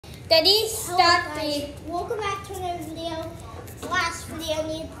Steady, start guys. Welcome back to another video. Last video I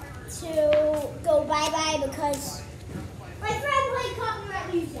need to go bye-bye because my friend played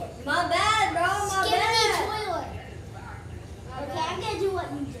copyright music. My bad, bro. My bad. Toilet. Okay, I'm gonna do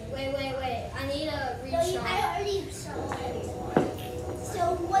what you did. Wait. I need a No, I already saw it. So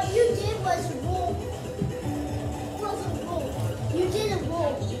what you did was roll. Wasn't roll. You did a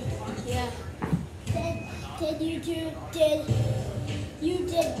roll. Yeah. Then you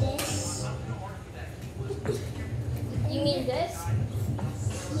did this. You mean this?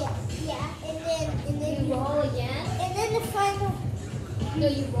 Yeah. And then You roll again. And then the final. No,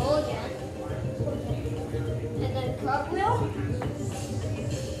 you roll again. And then cartwheel.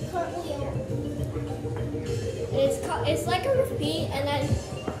 Cartwheel. It's like a repeat, and then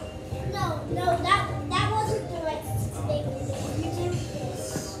No, that wasn't the right thing to do. You do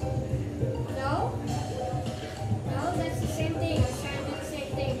this. no, that's the same thing. I was trying to do the same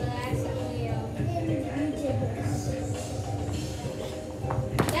thing, but I accidentally. And then you did this.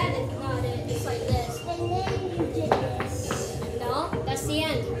 That is not it. It's like this. And then you did this. No, that's the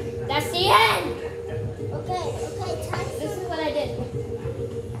end. That's the end. Okay, time This for is what I did.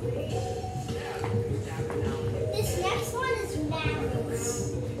 this next one is madness.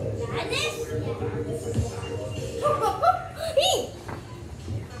 Madness? Yeah.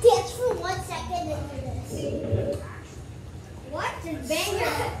 Dance for 1 second and do this. What? Just bang your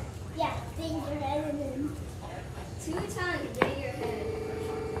head. Yeah, bang your head and then 2 times, bang your head.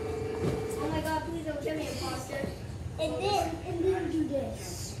 Oh my God! Please don't kill me, imposter. and then do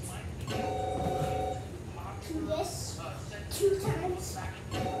this. Do this 2 times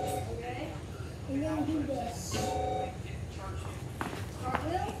Okay. and then do this.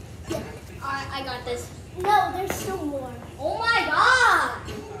 Cartwheel. Yeah. Alright, I got this. No, there's still more. Oh my God!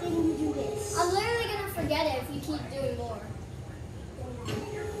 Then you do this. I'm literally gonna forget it if you keep doing more.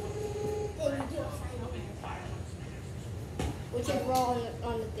 Then you do a final. Which is roll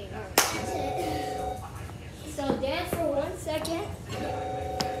on the thing. Alright. That's it. So dance for 1 second.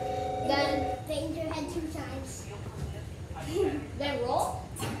 Then Bang your head 2 times. roll.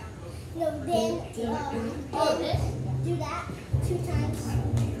 No, then Oh, this. do that 2 times.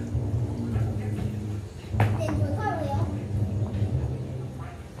 Then do a cartwheel.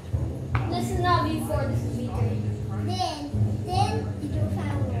 This is not V4. This is V3. Then you do a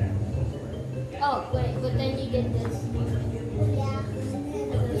final roll. Oh wait, but then you did this. Oh, yeah. And then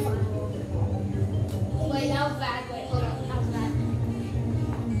Wait, that was bad. Wait, hold on. That was bad.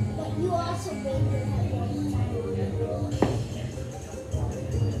 but you also bang your head 1 time.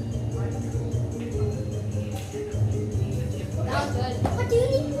 That was good. What do you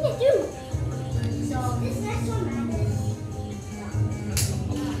need me to do? So This next one matters.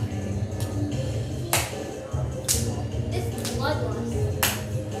 this is bloodlust.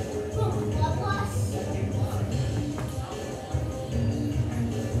 Blood loss.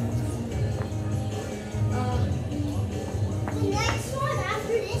 The next one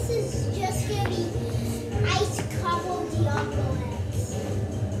after this is just gonna be ice couple Diablo eggs.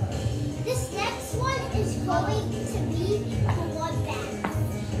 This next one is going to be bloodbath.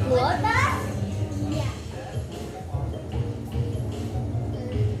 Bloodbath? Yeah.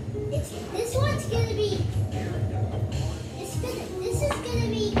 This one's gonna be. This is gonna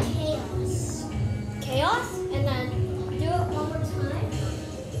be chaos. Chaos, and then do it one more time.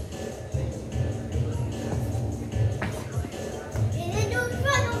 And then do a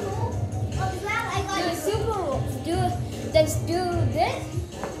final roll. Oh, that I Do a got. super roll. Then do this.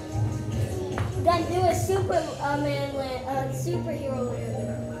 Then do a superhero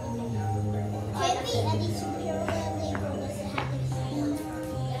land. Can't be any superhero landing unless it has to be silent.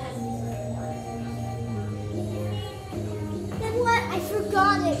 Then what? I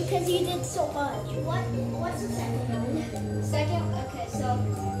forgot it because you did so much. What's the second one? Second, okay, so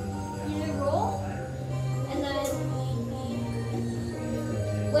you do roll, and then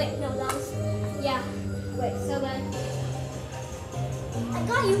wait, no, that was wait. So then I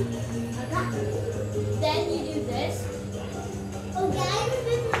got you. then you do this. Oh, yeah, I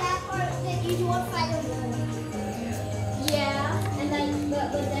remember that part. Then you do a final roll. Yeah, and then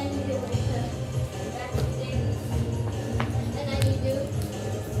but then you do like the back thing, and then you do,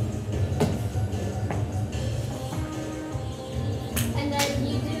 and then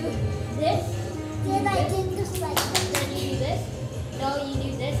you do this. Then I did the sled. Then you do this. No, you do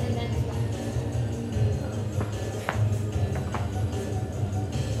this, and then it's back.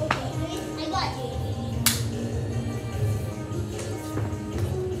 Okay, I got you.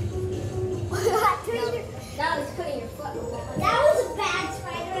 That was putting your foot on the wall. That was a bad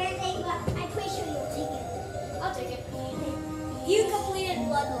spider, I think, but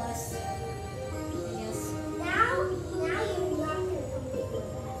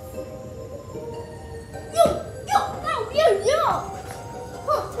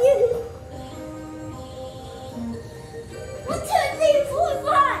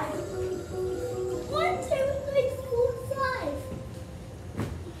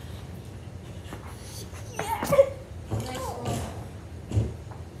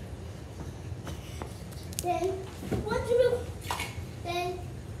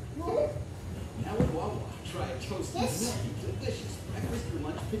this. Delicious breakfast or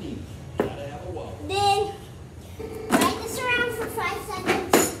lunch panini. Gotta have a waffle. Then ride this around for 5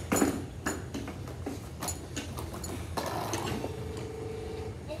 seconds.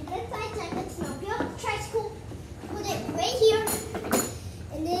 And then 5 seconds. Now get up the tricycle, put it right here,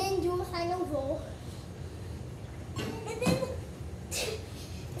 and then do a final roll. And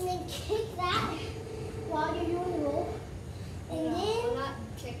then kick that while you're doing the roll. And No, then I'm not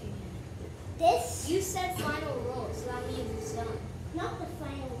kicking. this, You said final roll, so that means it's done. not the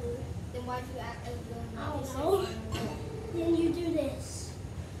final roll. Then why'd you act as though I you don't said know. final roll? Then you do this.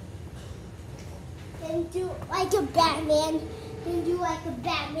 Then do like a Batman. Then do like a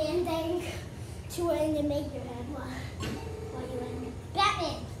Batman thing to it and then make your head while you're in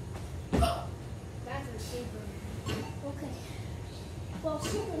Batman. That's a Superman. Okay. Well,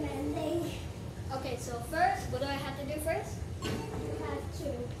 Superman thing, Okay, so first, what do I have to do first? you have to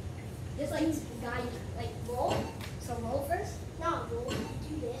Just like guide, like roll. So roll first. not roll,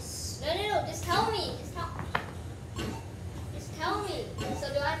 do this. No. Just tell me. Just tell me. So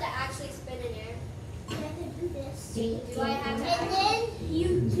do I have to actually spin in air? You have to do this. Do I have to? And then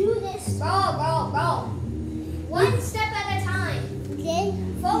you do this. Roll. One step at a time.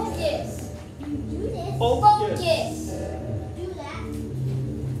 Then Focus. you do this. Focus. Do that.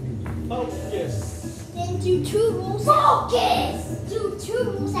 Focus. Then do 2 rolls. Focus! Do 2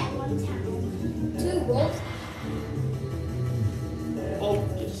 rolls at one time. 2 rolls.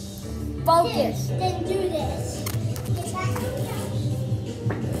 Focus. Focus. Then do this. Get back on the couch.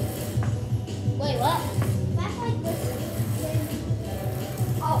 Wait, what? Back like this. Then,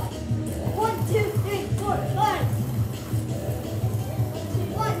 Oh. 1, 2, 3, 4, 5.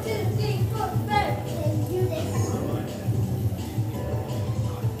 1, 2, 3, 4, 5. then do this.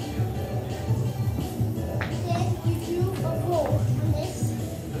 Then you do a roll on this.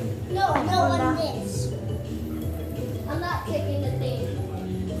 No, on this. I'm not kicking the thing.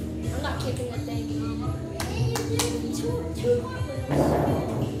 I'm not kicking the thing. And then you do two cartwheels.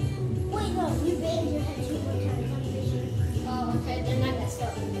 Wait, no, you bang your head 2 more times. I'm pretty sure. Oh, okay. Then I messed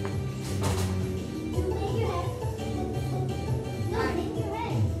up. You bang your head. No, bang your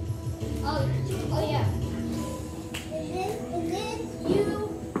head. Oh yeah.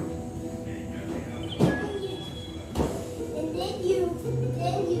 And then you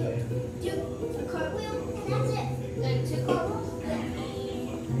do a cartwheel, and that's it. Then 2 cartwheels.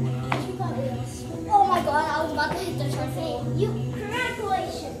 Yeah. 2 cartwheels. Oh my god, I was about to hit the tricycle.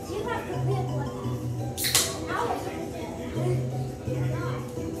 Congratulations, you got the real one. Now it's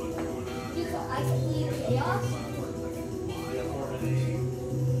I can leave chaos.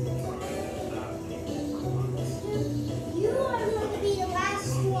 You are going to be the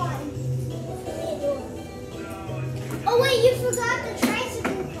last one. Oh wait, you forgot the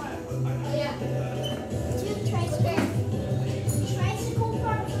tricycle part. Oh yeah. Do tricycle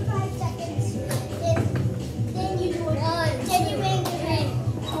part for 5 seconds. Then you do it. Then you bang your head.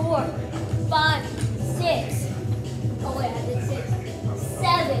 4, 5, 6. Oh wait, I did 6.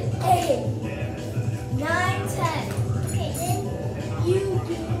 7, 8, 9, 10. Okay, then you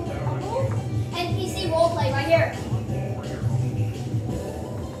do a roll. NPC roleplay right here.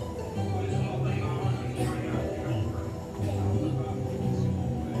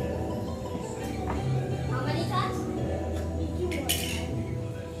 How many times? You do one.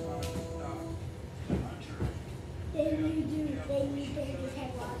 Then you bang your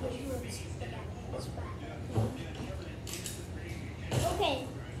head while you're doing this back. Okay,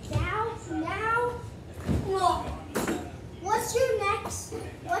 now, what's your next?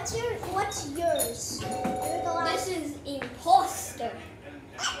 What's yours? You're the last. This is imposter.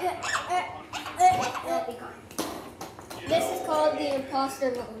 This is called the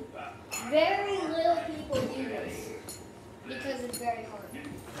imposter mode. Very little people do this because it's very hard.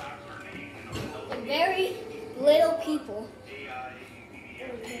 And very little people.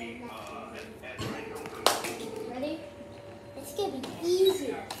 Ready? It's gonna be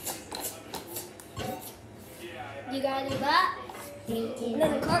easy. You gotta do that. And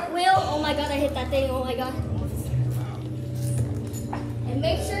then the cartwheel. Oh my god, I hit that thing. Oh my god. And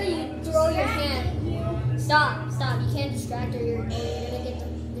make sure you throw your hand. Stop. You can't distract her or you're gonna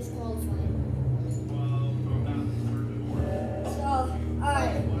get disqualified. So,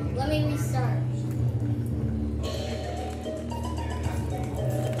 alright. Let me restart.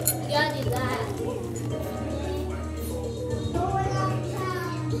 You gotta do that.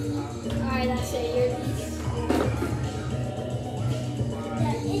 Alright, that's it. You're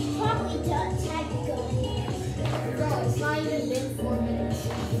It's probably done. Time to go. Bro, it's not even been 4 minutes.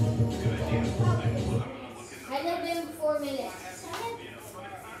 Has it been 4 minutes?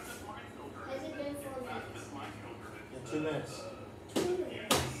 Has it been 4 minutes? 2 minutes. 2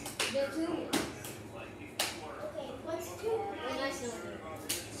 minutes. Do 2 minutes. Okay, what's 2 When I minutes? know.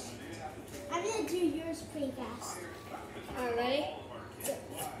 I'm gonna do yours pretty fast. Alright, ready?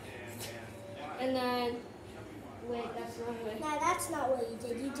 And then, wait, that's the wrong way. No, that's not what you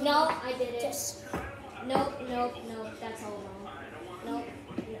did. You did No, I did it. just Nope, that's all wrong. Nope,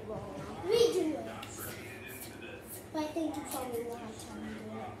 wrong. redo it. But I think you probably won't have time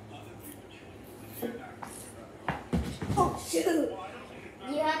to do it. Oh, shoot.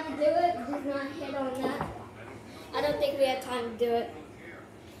 You have to do it, just not hit on that. I don't think we have time to do it.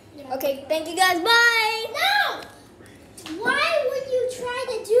 Yeah. Okay, thank you guys, bye! No! Why would you try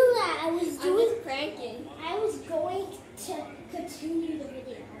to do that? I'm just pranking. I was going to continue the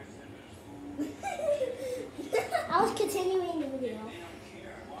video. I was continuing the video.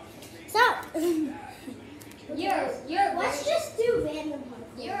 Stop! Let's just do random parkour.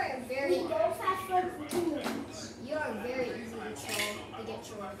 You're We very, go fast for 2 minutes. you are very easy to troll, to get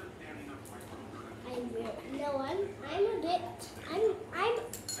trolled.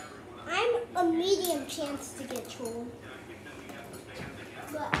 I'm a medium chance to get trolled.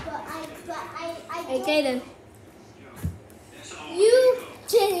 But I Hey, don't- Kaden. You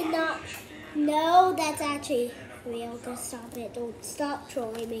did not know that's actually real. Go stop it. Don't stop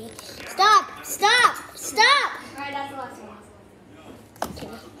trolling me. Stop! Alright, that's the last one. Okay.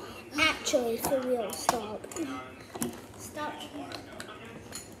 Actually, for real, stop. Stop.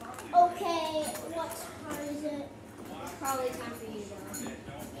 Okay, what time is it? Probably time for you, though.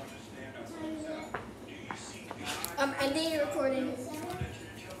 What time is it? I'm ending your recording. 7?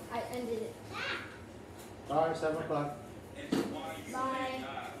 I ended it. Alright, 7 o'clock. Bye.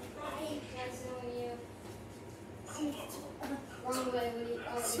 Nice knowing you. Wrong way. What do you?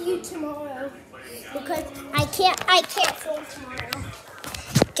 Oh, See you tomorrow. Because I can't film tomorrow.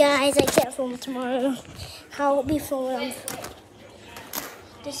 Guys, I can't film tomorrow. I'll be filming. Wait,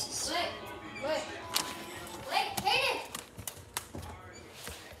 This is. Kaden.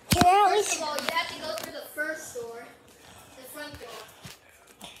 Can I at First least? of all, you have to go through the first door, the front door.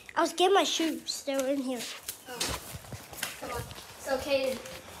 I was getting my shoes. They were in here. Oh, come on. So, Kaden.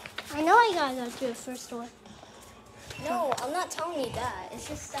 I know I gotta go through the first door. No, I'm not telling you that. It's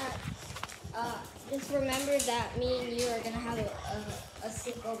just that, just remember that me and you are gonna have a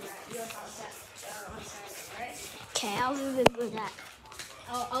sleepover at your house on Saturday, right? Okay, I'll remember that.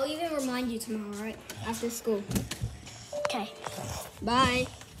 I'll even remind you tomorrow, right? After school. Okay. Bye.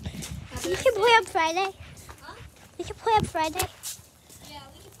 We can play on Friday. Huh? We can play on Friday. Yeah,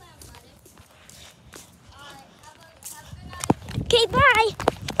 we can play on Friday. Alright, have a good night. Okay,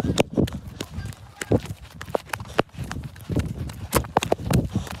 bye.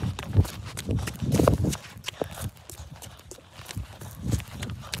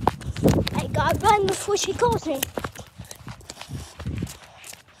 I gotta run before she calls me.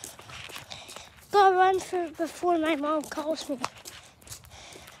 Gotta run before my mom calls me.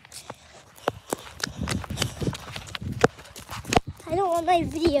 I don't want my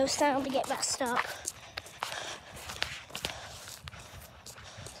video sound to get messed up.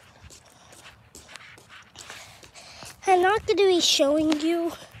 I'm not going to be showing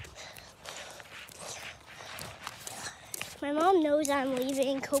you. My mom knows I'm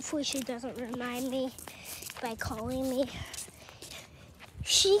leaving. Hopefully she doesn't remind me by calling me.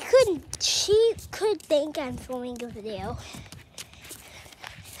 She could think I'm filming a video.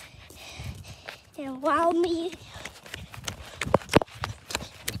 And while me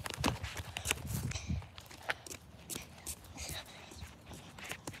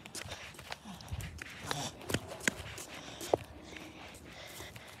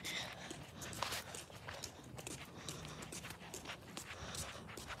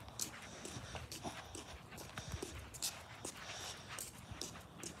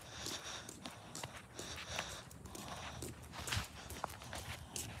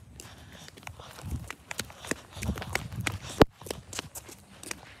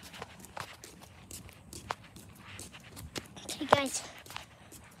okay, guys.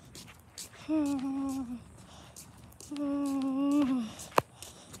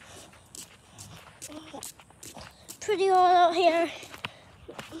 Pretty hot out here.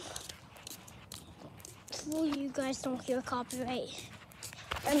 So you guys don't hear copyright.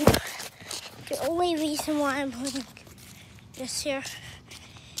 And the only reason why I'm putting this here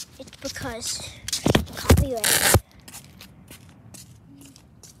is because copyright.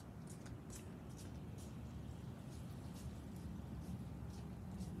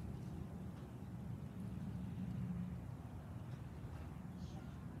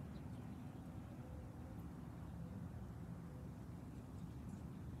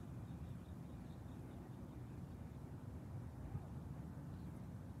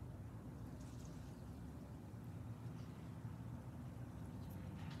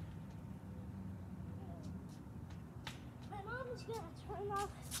 She's gonna turn off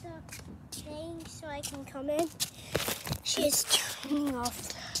the thing so I can come in. She's turning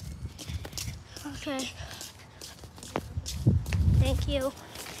off. Okay. Thank you.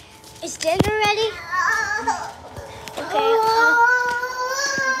 Is dinner ready? Okay.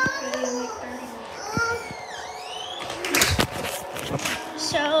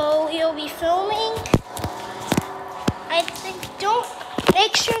 So you'll be filming. I think don't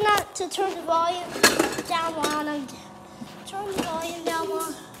make sure not to turn the volume down while I'm turn the volume down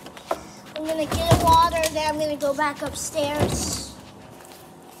while I'm gonna get a water, then I'm gonna go back upstairs.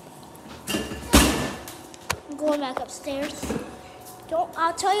 I'm going back upstairs.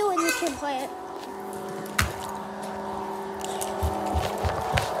 I'll tell you when you can play it.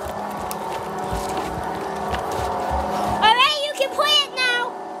 Alright, you can play it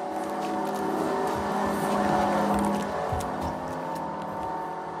now.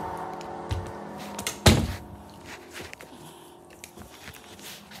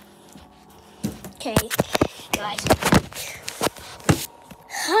 Okay, guys.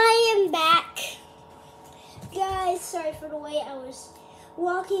 I am back. Guys, sorry for the wait. I was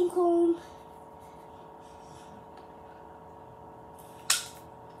walking home.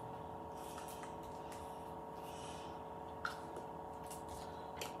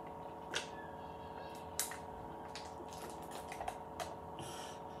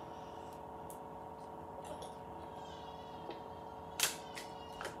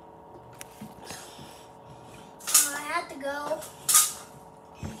 I had to go.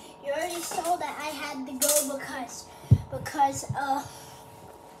 You already saw that I had to go because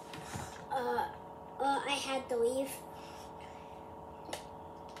I had to leave.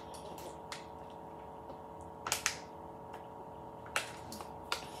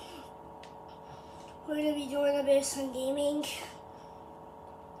 We're gonna be doing a bit of some gaming.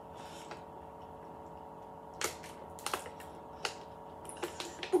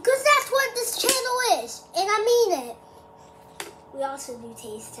 Because that's what this channel is, and I mean it. We also do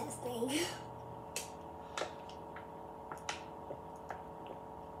taste testing.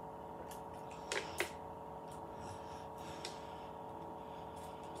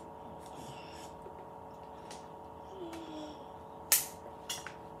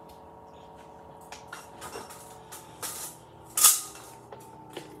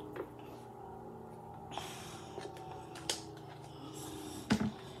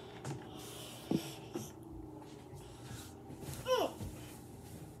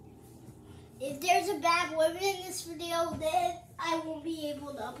 If there's a bad word in this video, then I won't be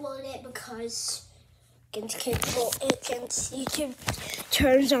able to upload it because YouTube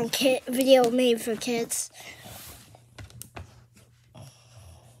turns on video made for kids.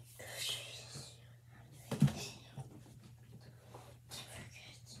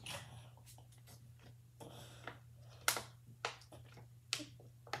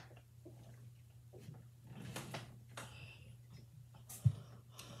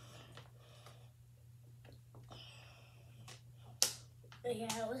 Yeah,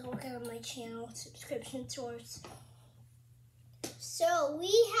 I was looking on my channel subscription source. So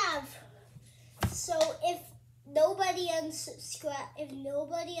if nobody unsubscribed,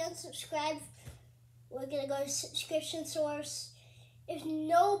 we're gonna go to subscription source. If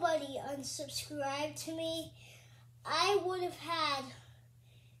nobody unsubscribed to me, I would have had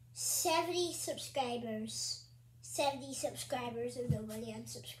 70 subscribers. 70 subscribers if nobody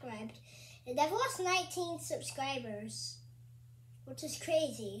unsubscribed. And I've lost 19 subscribers, which is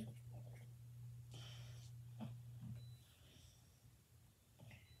crazy.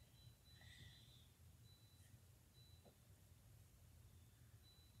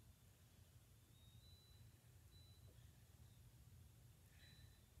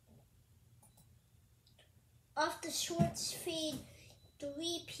 Off the shorts feed,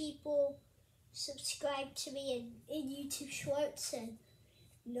 3 people subscribed to me in YouTube Shorts, and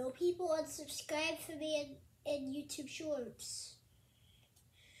no people unsubscribed for me in YouTube Shorts.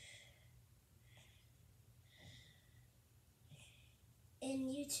 In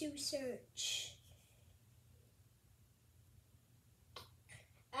YouTube search.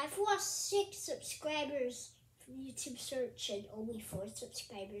 I've lost 6 subscribers from YouTube search and only 4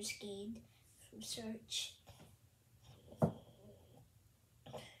 subscribers gained from search.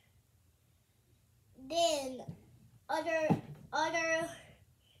 Then other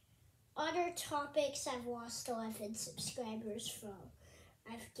topics I've lost 11 subscribers from.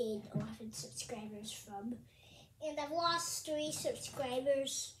 I've gained 11 subscribers from. And I've lost 3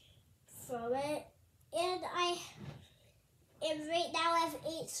 subscribers from it. And right now I have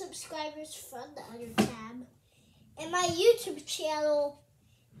 8 subscribers from the other tab. And my YouTube channel,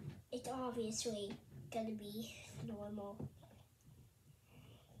 it's obviously gonna be normal.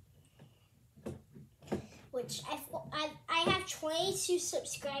 which I have 22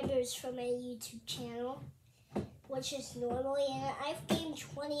 subscribers for my YouTube channel, which is normally, and I've gained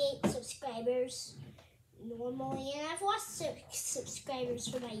 28 subscribers normally, and I've lost 6 subscribers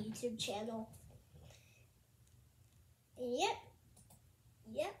for my YouTube channel. And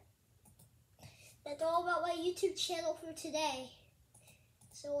yep, that's all about my YouTube channel for today.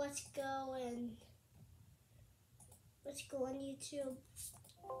 So let's go on YouTube.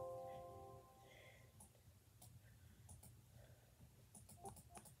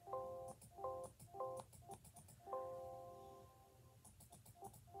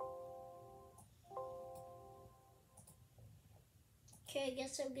 Okay, I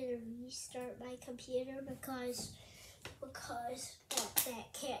guess I'm gonna restart my computer because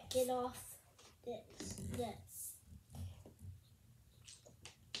that can't get off. That.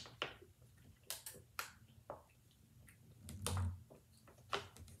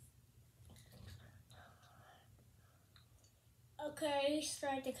 Okay,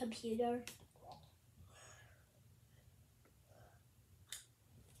 restart the computer.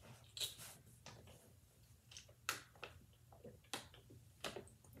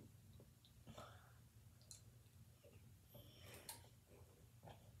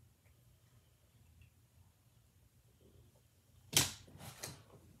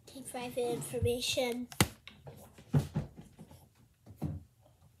 Private information.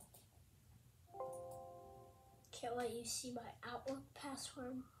 Can't let you see my Outlook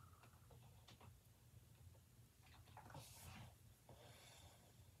password.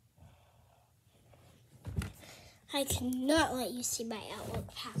 I cannot let you see my Outlook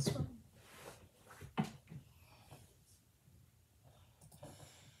password.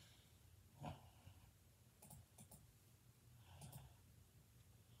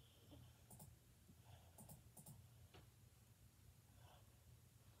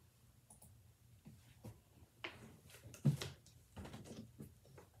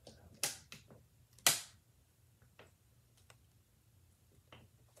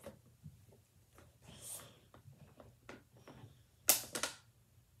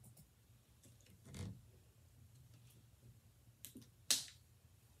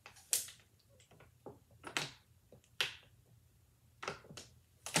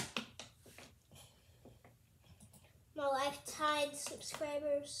 My lifetime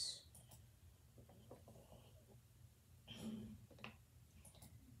subscribers.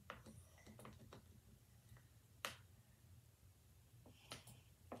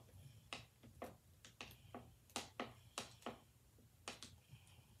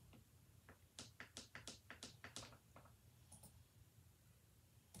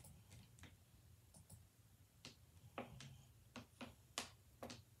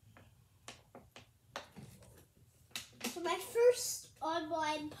 So my first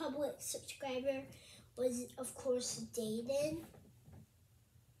online public subscriber was, of course, Dayton.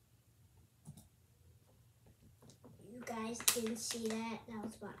 You guys didn't see that. That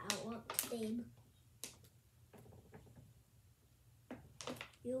was my Outlook name.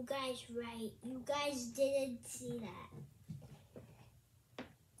 You guys, right? You guys didn't see that.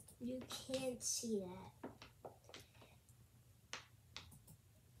 You can't see that.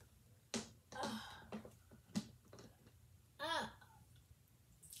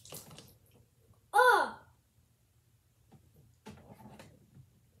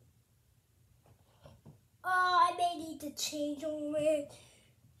 I may need to change over it.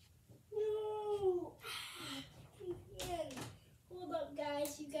 No. Man. Hold up,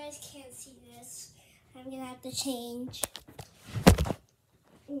 guys. You guys can't see this. I'm gonna have to change.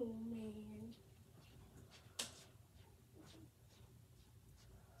 Oh, man.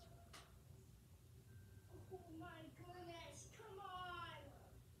 Oh, my goodness. Come on.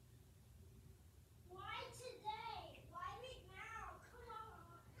 Why today? Why right now? Come on.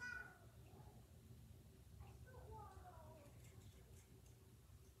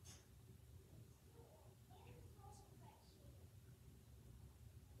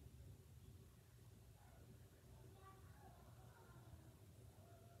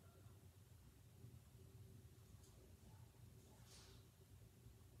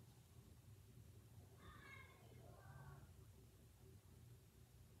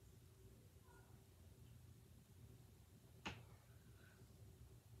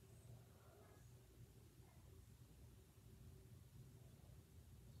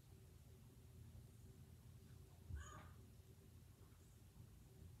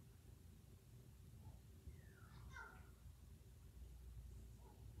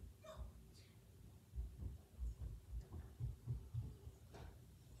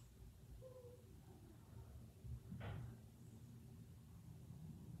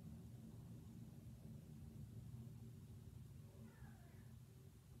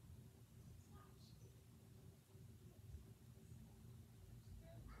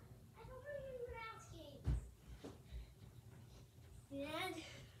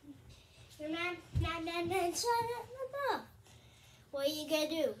 then sign up. What are you gonna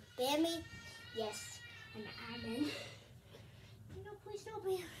do? Ban me? Yes, I'm an admin. No, please don't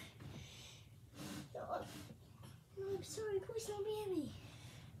ban me. No, I'm sorry, please don't ban me.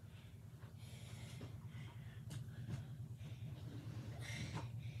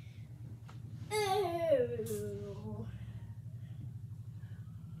 Oh.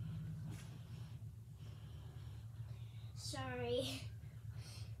 Sorry.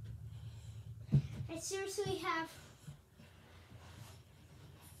 I seriously have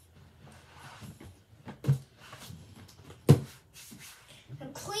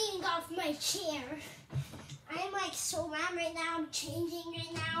I'm cleaning off my chair. I'm like so mad right now. I'm changing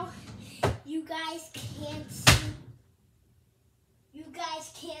right now. You guys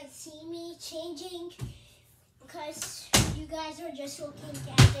can't see me changing because you guys are just looking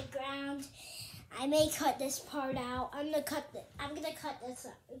at the ground. I may cut this part out. I'm gonna cut this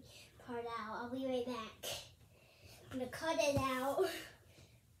part out. I'll be right back. I'm gonna cut it out.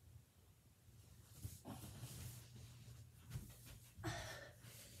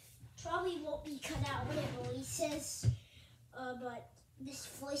 Probably won't be cut out when it releases, but this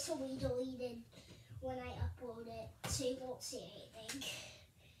voice will be deleted when I upload it, so you won't see anything.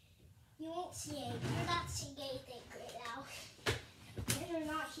 You won't see anything. You're not seeing anything right now. You're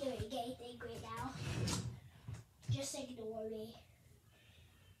not hearing anything right now. Just ignore me.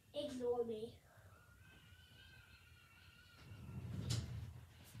 Ignore me.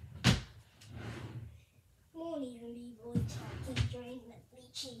 Won't even be really talking during me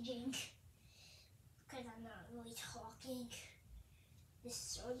changing because I'm not really talking. This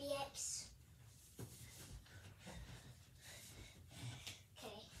is RBX.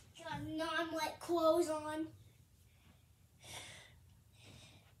 Okay, got non-wet clothes on.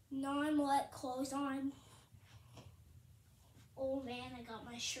 Non-wet clothes on. Oh man, I got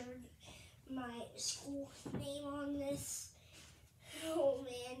my shirt, my school name on this. Oh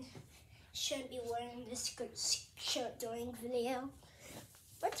man. Shouldn't be wearing this good shirt during video.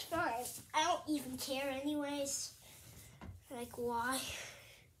 But it's fine. I don't even care anyways. Like, why?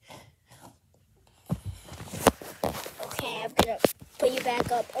 Okay, I'm gonna put you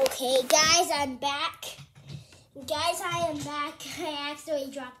back up. Okay, guys, I'm back. Guys, I am back. I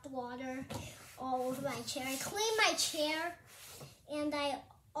accidentally dropped water all over my chair. I cleaned my chair, and I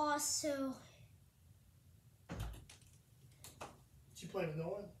also... Did you play with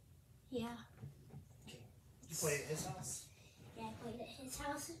Nolan? Yeah. Okay. You played at his house? Yeah, I played at his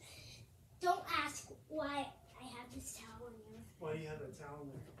house. Don't ask why I have this towel in there. Why do you have that towel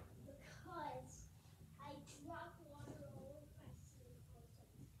there? Because I dropped water all over my sleeve.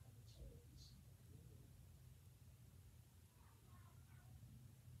 Also, it's time to change.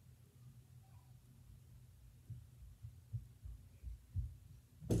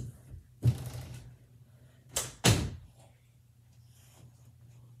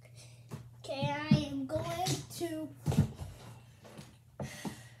 Okay, I am going to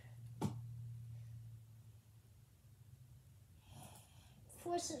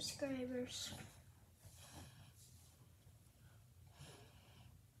four subscribers.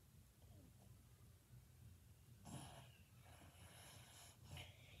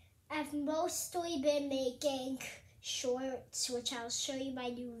 I've mostly been making shorts, which I'll show you my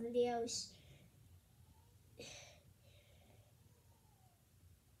new videos.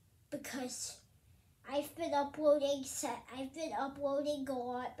 Because I've been uploading a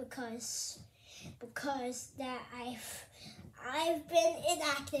lot because that I've been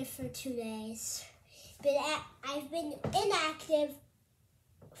inactive for 2 days. I've been inactive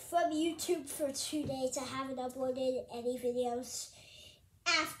from YouTube for 2 days. I haven't uploaded any videos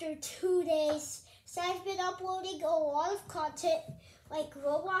after 2 days. So I've been uploading a lot of content like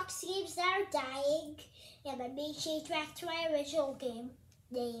Roblox games that are dying, and I may change back to my original game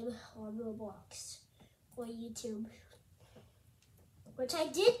name on Roblox or YouTube, which I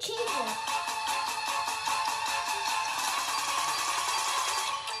did change it.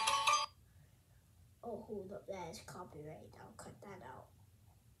 Oh, hold up, that is copyright. I'll cut that out.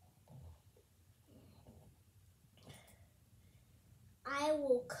 I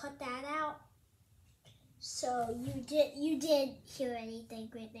will cut that out. So you did hear anything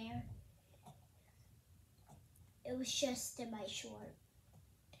right there. It was just in my short.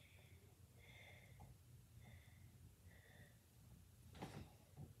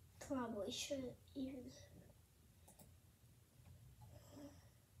 Probably should even.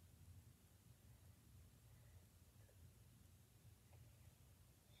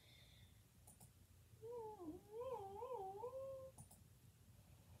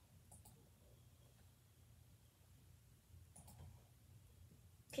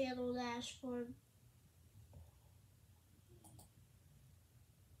 Channel dashboard.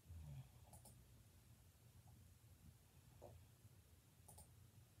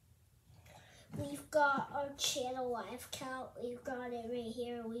 got our channel live count. We've got it right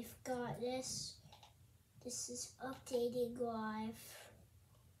here. We've got this. This is updating live.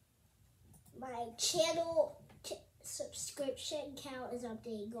 My channel subscription count is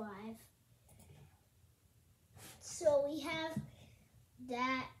updating live. So we have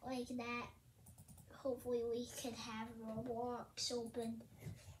that, like that. Hopefully we can have Roblox open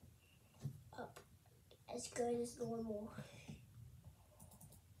up as good as normal.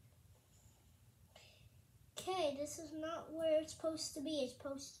 Okay, this is not where it's supposed to be. It's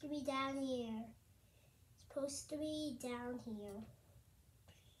supposed to be down here. It's supposed to be down here.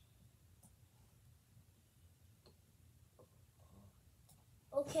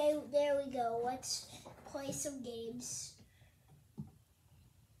 Okay, there we go. Let's play some games.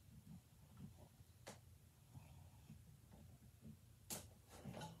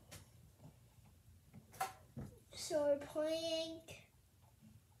 So we're playing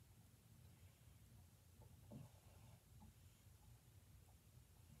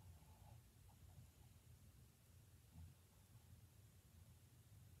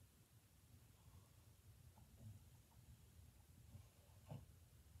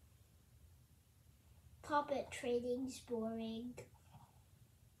puppet trading's boring.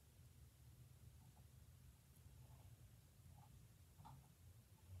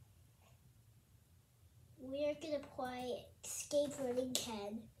 We're gonna play skateboarding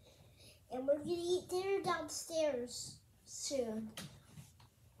Ken, and we're gonna eat dinner downstairs soon.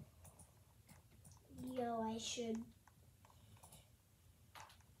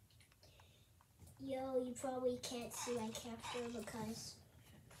 You probably can't see my capture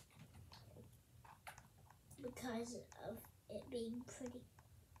because of it being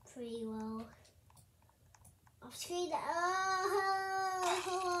pretty low. Off screen. Oh!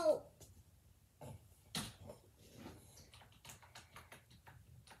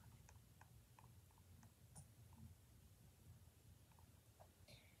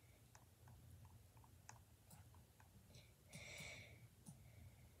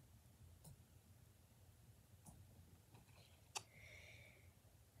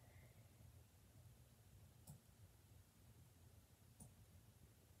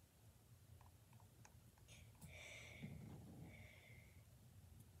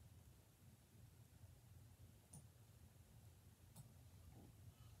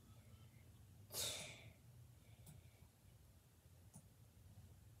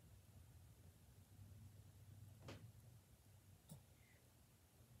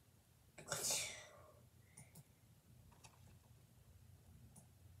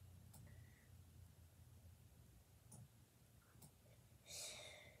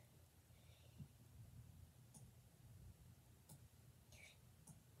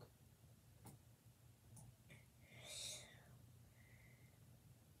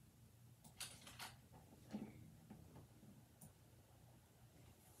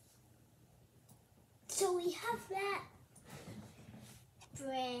 So we have that.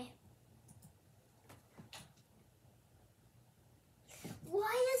 Bruh.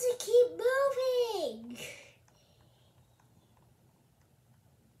 Why does it keep moving?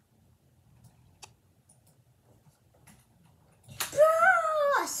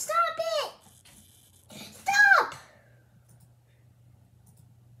 Bro, stop it! Stop!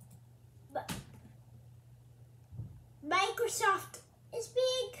 But Microsoft is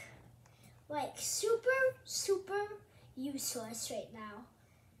being like super useless right now.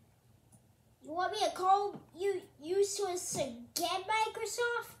 You want me to call you useless again,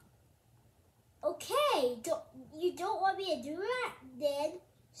 Microsoft? Okay, you don't want me to do that? Then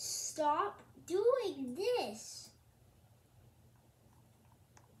stop doing this.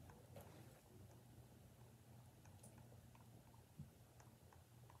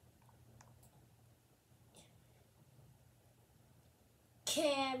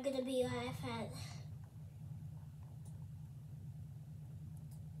 Okay, I'm gonna be live at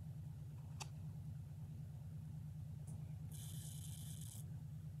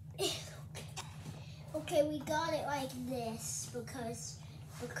Okay, we got it like this because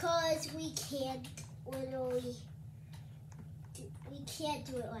we can't literally we can't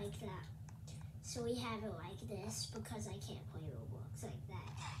do it like that. So we have it like this because I can't play Roblox like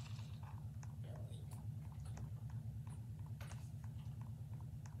that.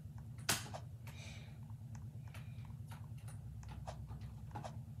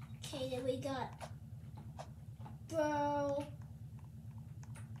 Okay, then we got bro.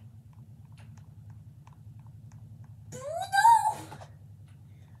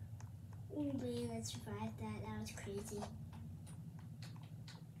 Oh man, I survived that. That was crazy.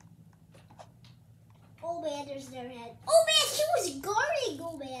 Oh man, there's their head. Oh man, he was guarding.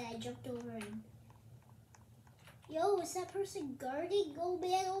 Oh man, I jumped over him. Yo, is that person guarding? Oh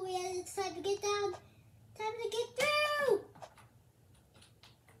man, it's time to get down. Time to get through.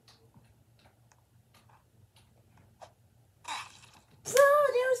 Bro,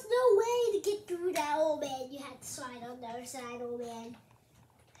 there was no way to get through that. Oh man, you had to slide on the other side. Oh man.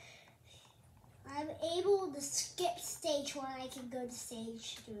 I'm able to skip stage 1. I can go to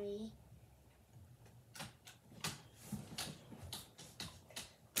stage 3.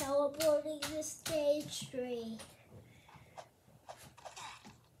 Teleporting to stage 3.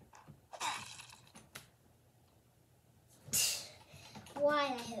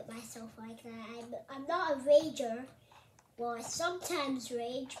 Why I hit myself like that? I'm not a rager. Well, I sometimes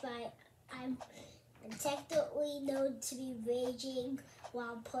rage, but I'm technically known to be raging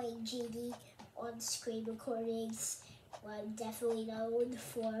while playing GD on screen recordings. What I'm definitely known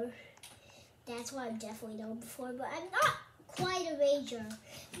for. That's what I'm definitely known for, but I'm not quite a rager.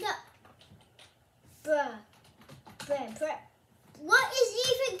 No. Bruh. What is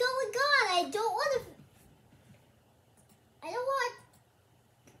even going on? I don't want.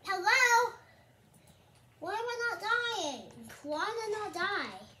 Hello? Why am I not dying? Why did I not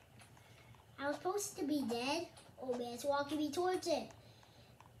die? I was supposed to be dead. Oh man, it's walking me towards it.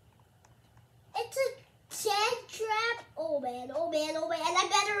 It's a dead trap. Oh man. I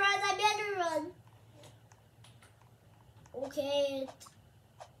better run. Okay.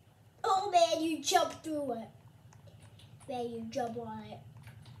 Oh man, you jump through it. Man, you jump on it.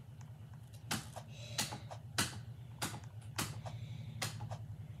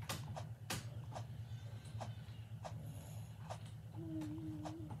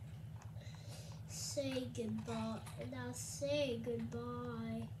 Say goodbye. Now say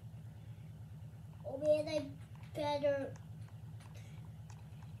goodbye. Oh man, I better.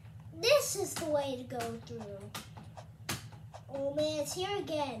 This is the way to go through. Oh man, it's here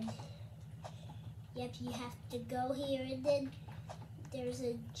again. Yep, you have to go here, and then there's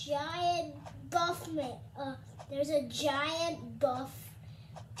a giant buff man. There's a giant buff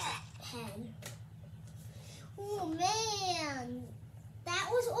head. Oh man, that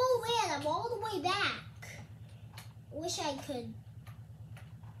was. Oh man, I'm all the way back. Wish I could.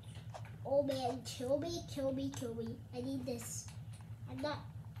 Oh man, kill me. I need this. I'm not.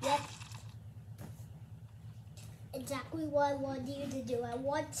 Yep. Exactly what I want you to do. I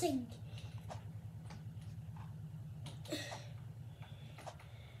want to.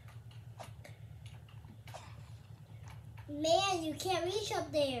 Man, you can't reach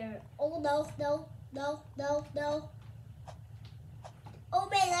up there. Oh no. Oh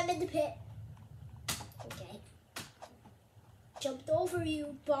man, I'm in the pit. Okay. Jumped over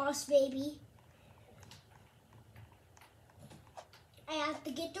you, boss baby. I have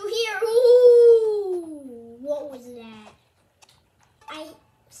to get through here. Ooh, what was that?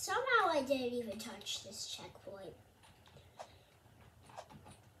 Somehow I didn't even touch this checkpoint.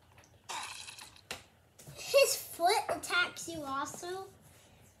 His foot attacks you also?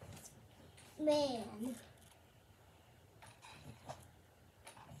 Man.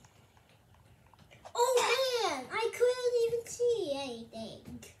 Oh man, I couldn't even see anything.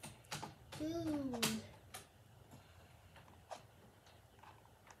 Dude.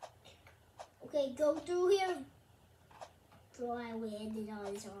 Okay, go through here. Bro, I landed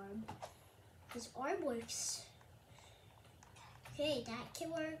on his arm. His arm works. Okay, that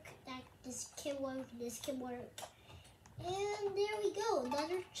can work. This can work. This can work. And there we go.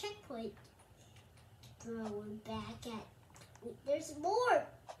 Another checkpoint. Bro, we're back at. There's more.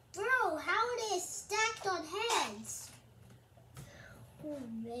 Bro, how are they stacked on heads? Oh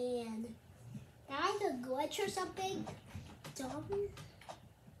man. That's a glitch or something. Dumb.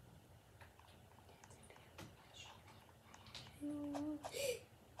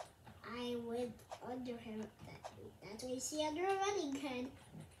 I went under him. That's what you see under a running head.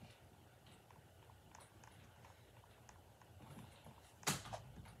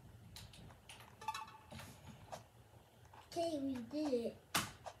 Okay, we did it.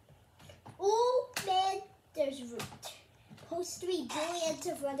 Oh man, there's supposed to be billions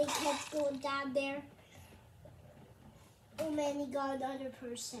of running heads going down there. Oh man, he got another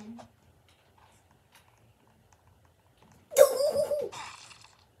person.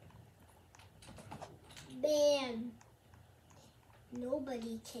 Man,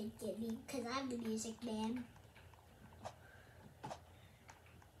 nobody can get me because I'm the music man.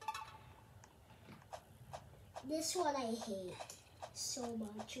 This one I hate so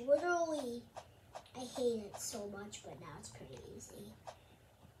much. Literally, I hate it so much, but now it's pretty easy.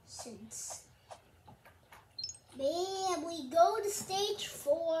 Since, man, we go to stage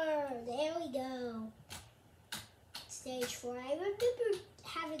 4. There we go. Stage 4. I remember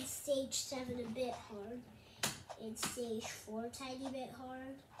having stage 7 a bit hard. in stage 4 tiny bit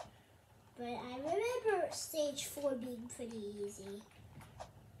hard. But I remember stage 4 being pretty easy.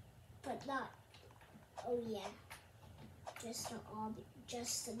 But not, oh yeah, just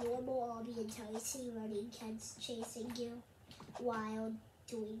a normal obby until you see running kids chasing you while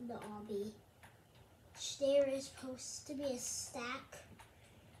doing the obby. There is supposed to be a stack.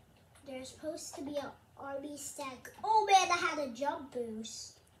 There's supposed to be an obby stack. Oh man, I had a jump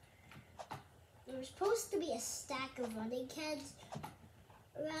boost. There's supposed to be a stack of running kids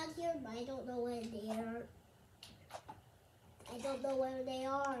around here, but I don't know where they are. I don't know where they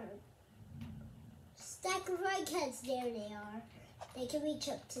are. Stack of running kids, there they are. They can reach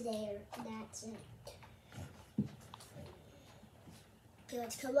up to there, and that's it. Okay,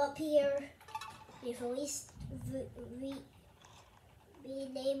 let's come up here. We've at least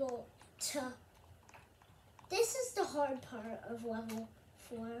being able to... This is the hard part of level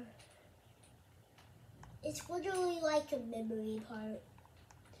 4. It's literally like a memory part.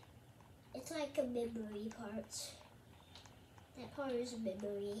 It's like a memory part. That part is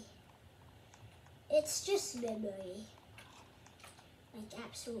memory. It's just memory. Like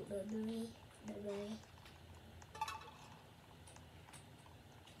absolute memory. Memory.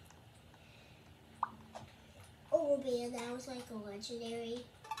 Oh man, that was like a legendary.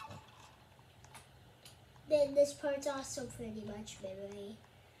 Then this part's also pretty much memory.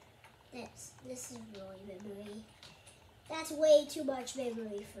 This is really memory. That's way too much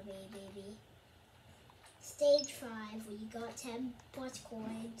memory for me, baby. Stage 5, when you got 10 plus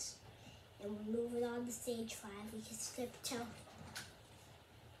coins, and we're moving on to stage 5. We can skip to.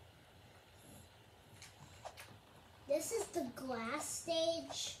 This is the glass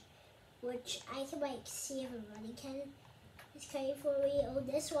stage, which I can like see if a running kid is coming for me. Oh,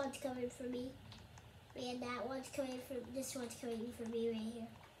 this one's coming for me. Man, that one's coming for. This one's coming for me right here.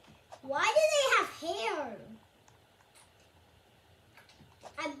 Why do they have hair?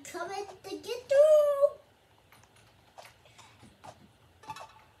 I'm coming to get through.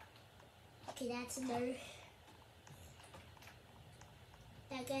 Okay, that's another.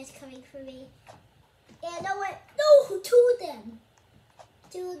 That guy's coming for me. Yeah, no what? No, 2 of them.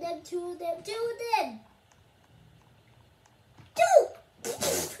 2 of them, 2 of them, 2 of them.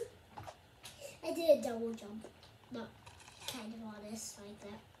 2! I did a double jump. Not kind of honest like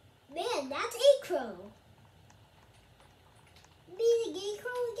that. Man, that's a crow. Being a gay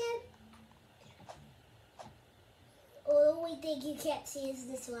crow again? Oh, the only thing you can't see is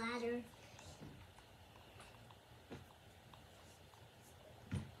this ladder.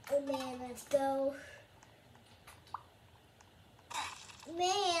 Oh man, let's go.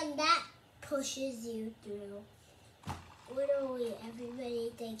 Man, that pushes you through. Literally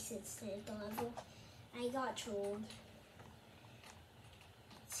everybody thinks it's the level. I got trolled.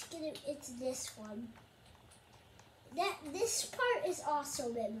 It's this one. This part is also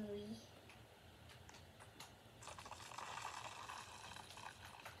memory.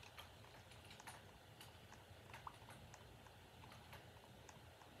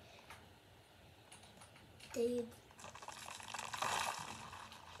 Dude.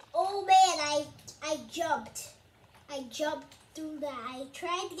 Oh man, I jumped. I jumped through that. I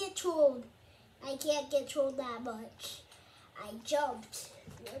tried to get trolled. I can't get trolled that much. I jumped.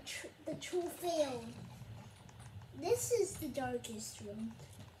 The troll failed. This is the darkest room.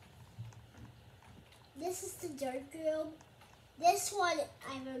 This is the dark room. This one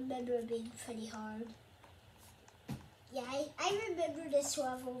I remember being pretty hard. Yeah, I remember this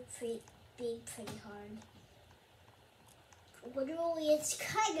level being pretty hard. Literally, it's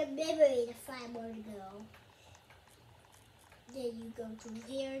kind of memory to find where to go. Then you go through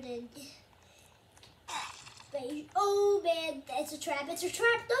here, then... Oh man, it's a trap, it's a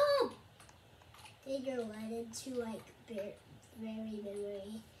trap, no! Then you're led into like very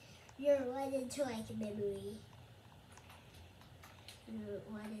memory. You're led into like memory. You're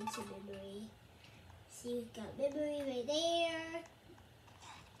led into memory. See, we've got memory right there.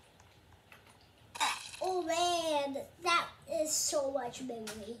 Oh man, that is so much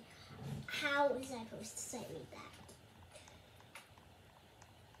memory. How is I supposed to say that?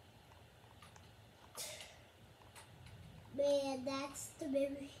 Man, that's the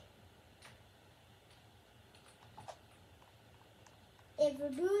memory. If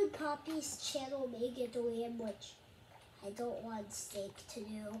removing Poppy's channel may get away, which I don't want Steak to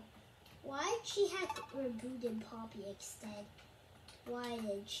do. Why did she have to reboot Poppy instead? Why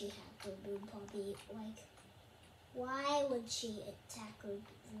did she have to reboot Poppy? Like, why would she attack or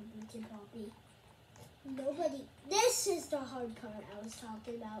reboot Poppy? Nobody. This is the hard part I was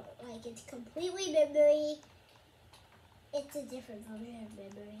talking about. Like, it's completely memory. It's a different version of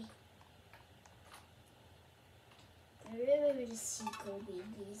memory. I remember the sequel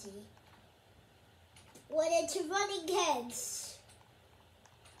being easy. When it's running heads.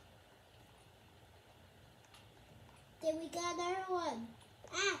 Then we got another one.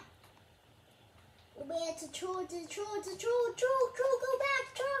 Ah! Oh man, it's a troll, it's a troll, it's a troll, go back,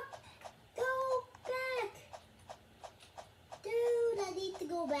 go back. Dude, I need to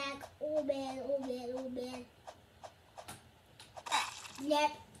go back. Oh man, oh man, oh man.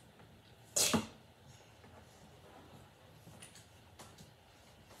 Yep.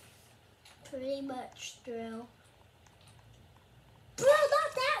 Pretty much through. Bro,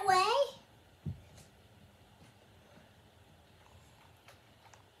 not that way.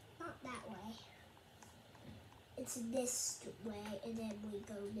 Not that way. It's this way, and then we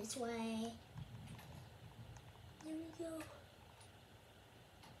go this way. There we go.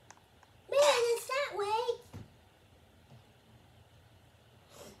 Man, it's that way.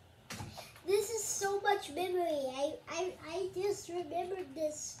 This is so much memory. I just remembered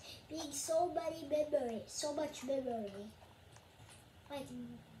this being so many memory, so much memory. Like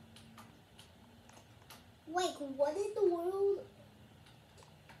what in the world?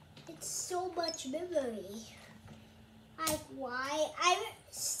 It's so much memory. Like why?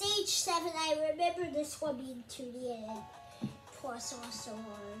 Stage 7. I remember this one being 2D and plus also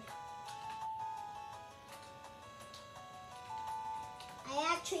hard.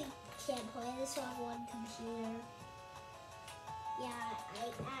 I actually can't play this on one computer. Yeah, I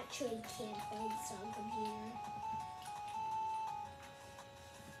actually can't play this on computer.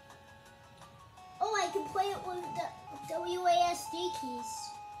 Oh, I can play it with the WASD keys.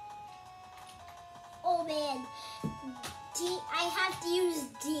 Oh man, D. I have to use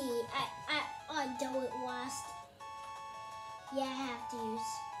D. On Do It Lost. Yeah, I have to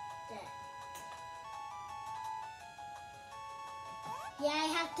use that. Yeah, I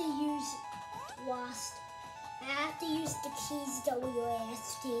have to use Lost. I have to use the keys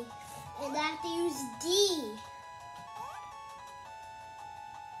WASD. And I have to use D.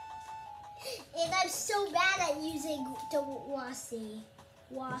 And I'm so bad at using the WASD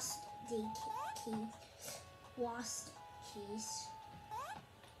keys.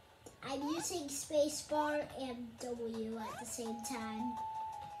 I'm using spacebar and W at the same time.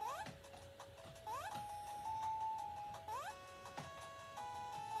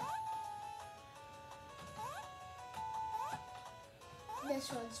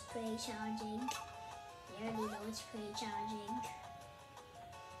 This one's pretty challenging. You already know it's pretty challenging.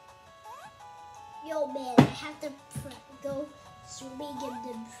 Yo man, I have to go swimming in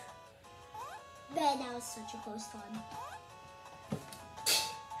the... Man, that was such a close one.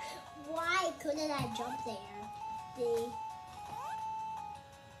 Why couldn't I jump there?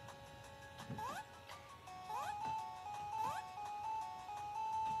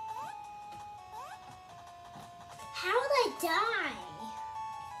 How did I die?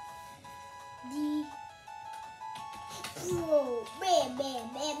 Bro, man,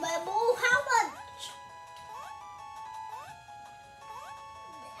 oh, how much?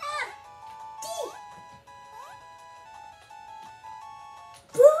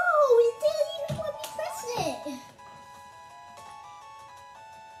 Bro, it didn't even let me press it.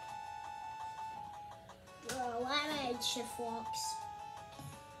 Bro, why am I in shift walks?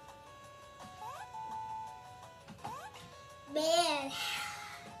 Man.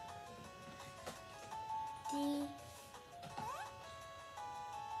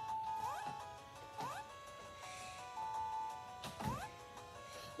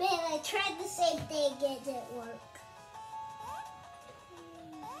 Man, I tried the same thing, it didn't work.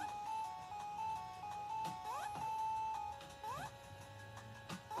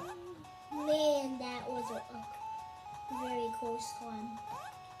 Man, that was a very close one.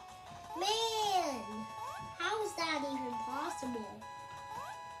 Man, how is that even possible?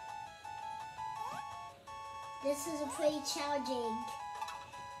 This is a pretty challenging.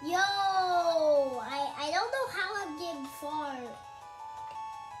 Yo, I don't know how I'm getting far.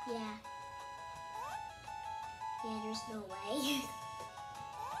 Yeah. Yeah, there's no way.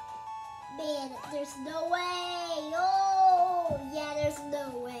 Man, there's no way. Oh, yeah, there's no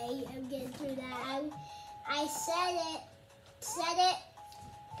way I'm getting through that. I said it.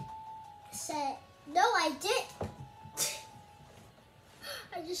 No, I didn't.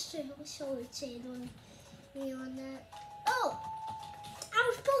 I just showed a chain on me on that. Oh,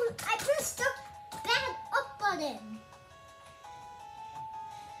 I pressed the bad up button.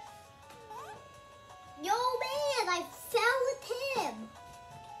 Yo, man, I fell with him.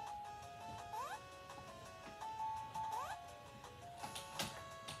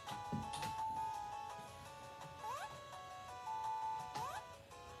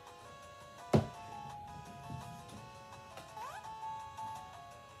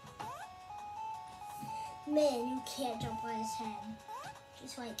 Man, you can't jump on his head.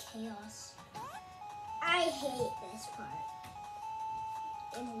 Just like chaos. I hate this part.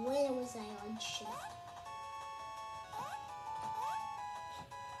 And when was I on shift?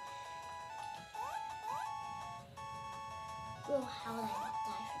 Oh, how did I not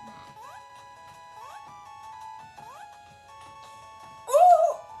die from that? Oh!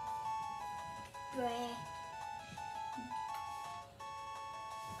 Bruh.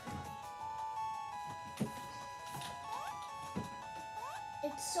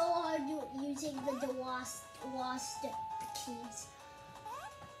 It's so hard using the lost keys.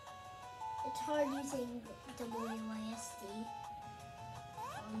 It's hard using the WASD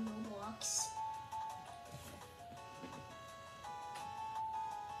on Roblox.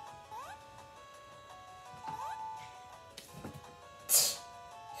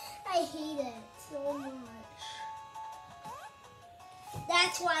 I hate it so much.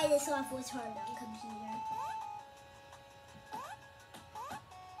 That's why this level was hard on computer.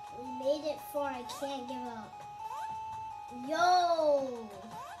 We made it far, I can't give up. Yo!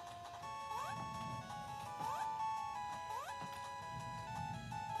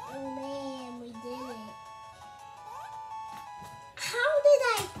 Oh man, we did it. How did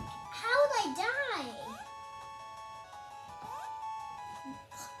I die?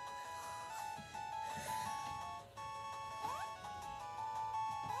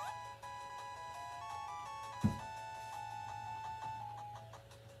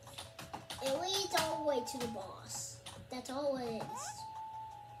 It leads all the way to the boss. That's all it is.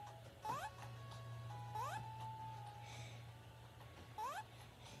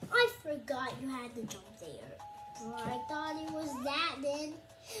 I forgot you had to jump there. Bro, I thought it was that then.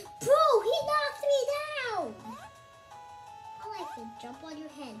 Bro, he knocked me down! I like to jump on your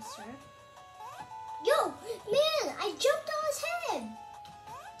head, sir. Yo, man, I jumped on his head!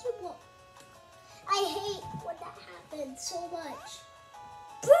 Dude, well, I hate when that happens so much.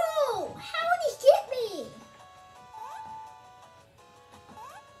 Bro, how did he get me?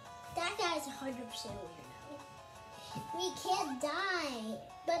 That guy's 100% weirdo. We can't die,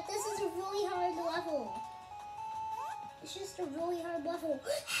 but this is a really hard level. It's just a really hard level.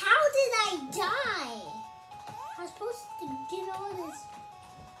 How did I die? I was supposed to get on this.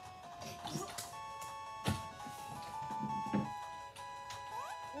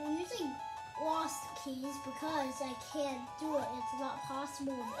 I'm using lost keys because I can't do it. It's not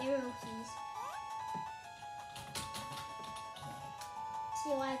possible with arrow keys.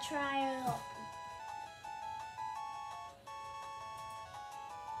 So I try out.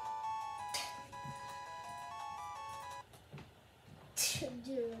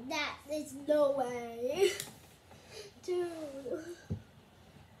 Dude, that is no way. Dude.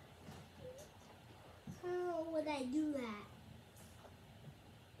 How would I do that?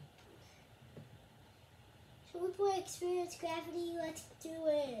 So we play Experience Gravity, let's do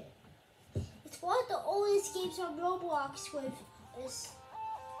it. It's one of the oldest games on Roblox with this.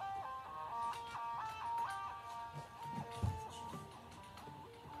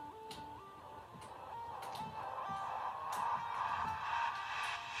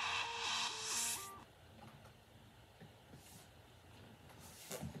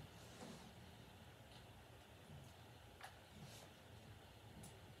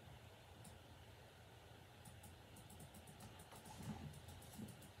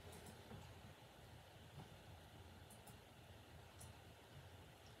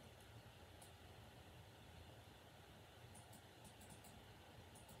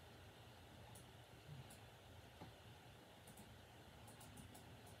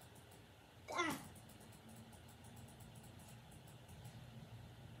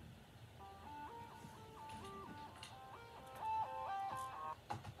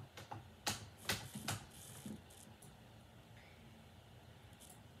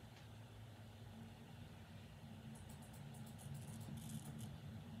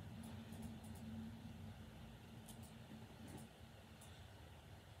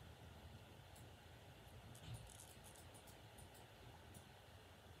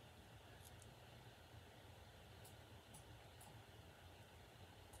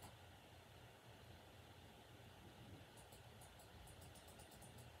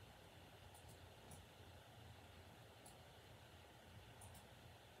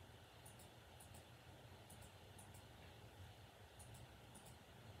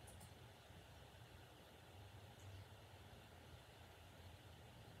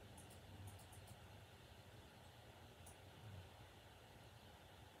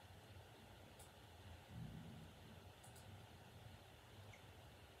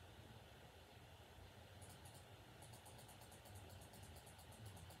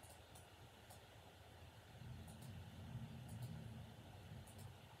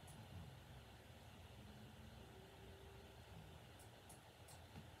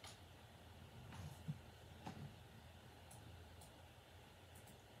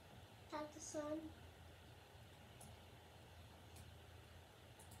 the sun?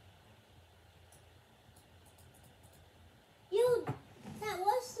 Yo, that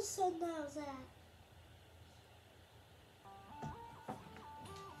was the sun that I was at.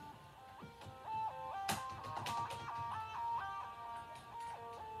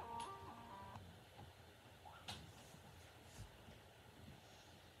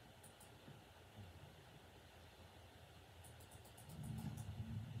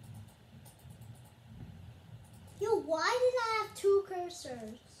 Yo, why did I have two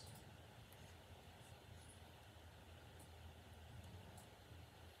cursors?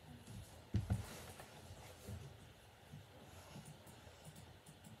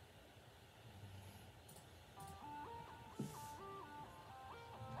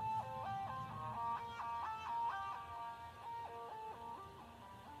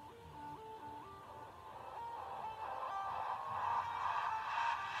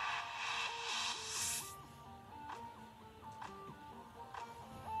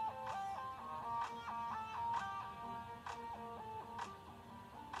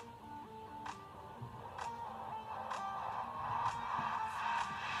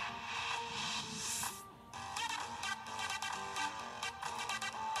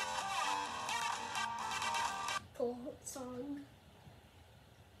 Song.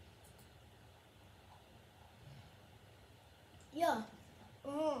 Yeah.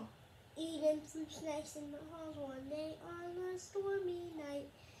 Eating fruit snacks in the halls one day on a stormy night.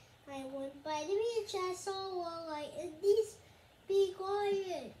 I went by the beach, I saw a light, and these be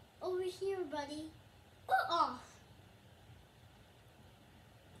quiet. Over here, buddy. Off.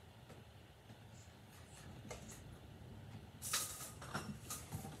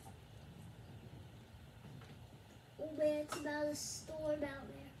 Oh man, it's about a storm out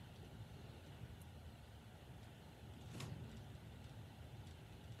there.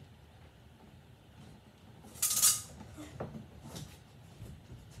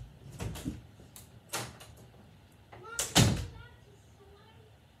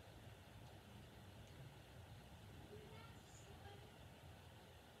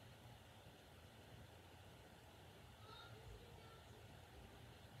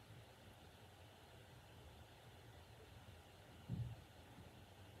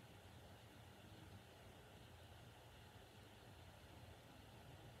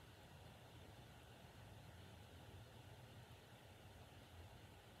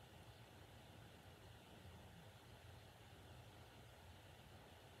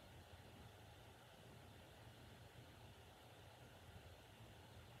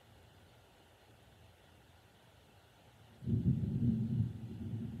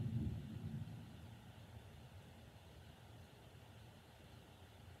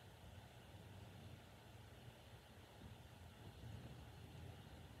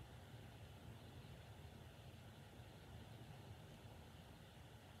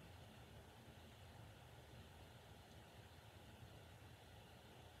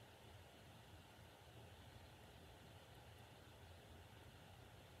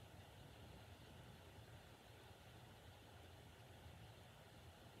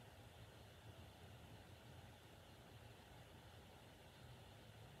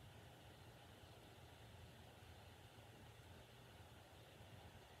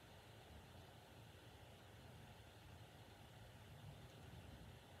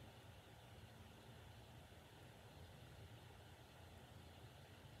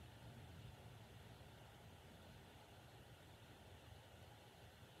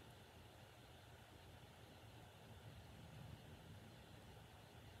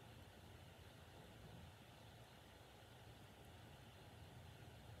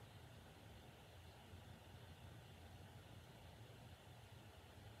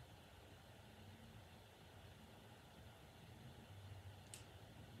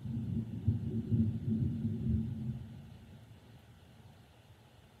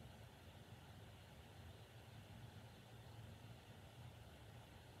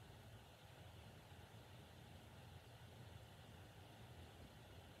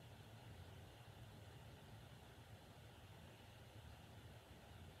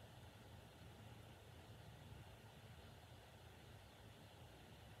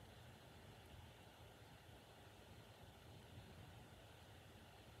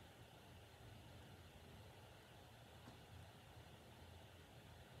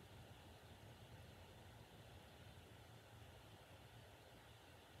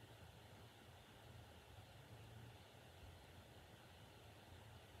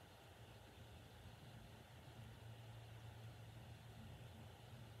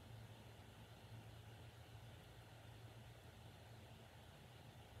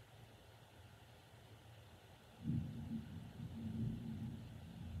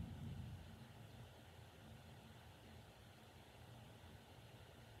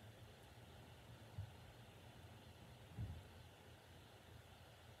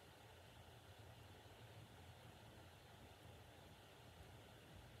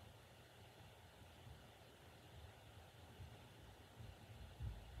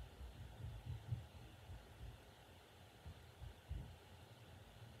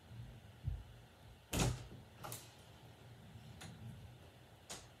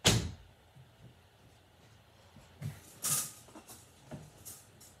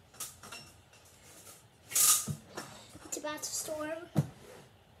 about to storm.